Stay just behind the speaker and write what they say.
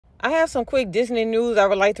I have some quick Disney news I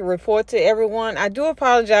would like to report to everyone. I do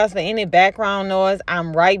apologize for any background noise.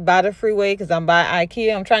 I'm right by the freeway because I'm by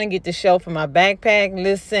IKEA. I'm trying to get the shelf for my backpack.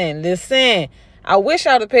 Listen. I wish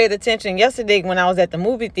I would have paid attention yesterday when I was at the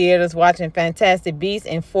movie theaters watching Fantastic Beasts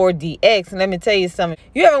in 4DX. And let me tell you something.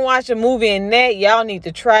 You haven't watched a movie in that, y'all need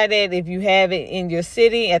to try that. If you have it in your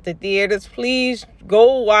city at the theaters, please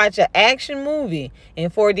go watch an action movie in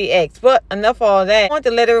 4DX. But enough of all that. I want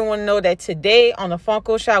to let everyone know that today on the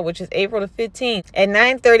Funko Shop, which is April the 15th, at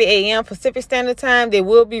 9:30 a.m. Pacific Standard Time, they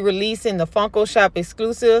will be releasing the Funko Shop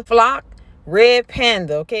exclusive Flock Red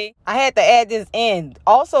Panda, okay? I had to add this in.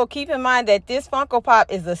 Also, keep in mind that this Funko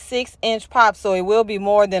Pop is a 6-inch pop, so it will be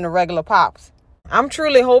more than the regular pops. I'm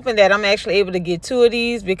truly hoping that I'm actually able to get 2 of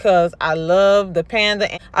these because I love the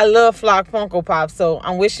Panda. I love Flock Funko Pop, so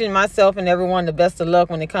I'm wishing myself and everyone the best of luck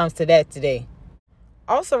when it comes to that today.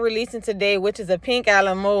 Also releasing today, which is a Pink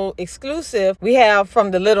Island Mode exclusive, we have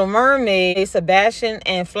from The Little Mermaid, a Sebastian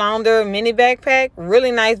and Flounder mini backpack.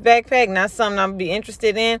 Really nice backpack, not something I'll be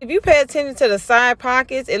interested in. If you pay attention to the side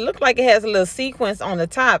pockets, it looks like it has a little sequence on the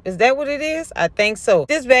top. Is that what it is? I think so.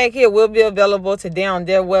 This bag here will be available today on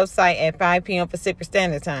their website at 5 p.m. Pacific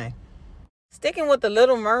Standard Time. Sticking with The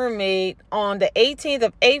Little Mermaid, on the 18th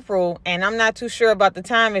of April, and I'm not too sure about the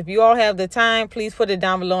time. If you all have the time, please put it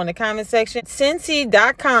down below in the comment section.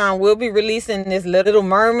 Scentsy.com will be releasing this Little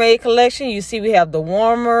Mermaid collection. You see we have the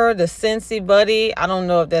warmer, the Scentsy Buddy. I don't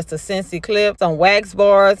know if that's the Scentsy clip, some wax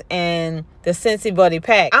bars, and the Scentsy Buddy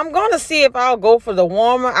pack. I'm going to see if I'll go for the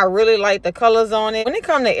warmer. I really like the colors on it. When it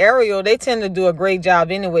comes to Ariel, they tend to do a great job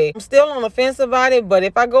anyway. I'm still on the fence about it, but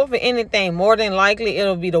if I go for anything, more than likely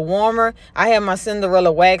it'll be the warmer. I have my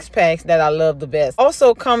Cinderella wax packs that I love the best.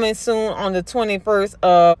 Also coming soon on the 21st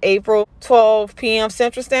of April, 12 p.m.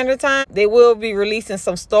 Central Standard Time, they will be releasing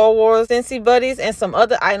some Star Wars Scentsy Buddies and some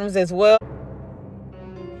other items as well.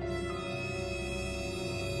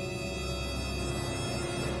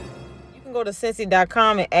 Go to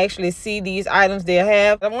Scentsy.com and actually see these items they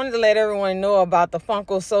have. I wanted to let everyone know about the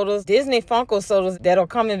Funko Sodas, Disney Funko Sodas that are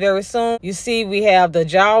coming very soon. You see we have the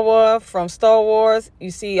Jawa from Star Wars.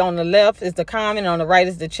 You see on the left is the Common, on the right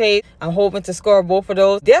is the Chase. I'm hoping to score both of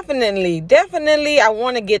those. Definitely I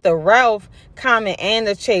want to get the Ralph Common and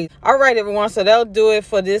the Chase. All right, everyone, so that'll do it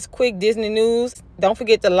for this quick Disney news. Don't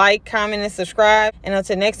forget to like, comment, and subscribe. And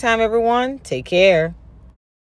until next time, everyone, take care.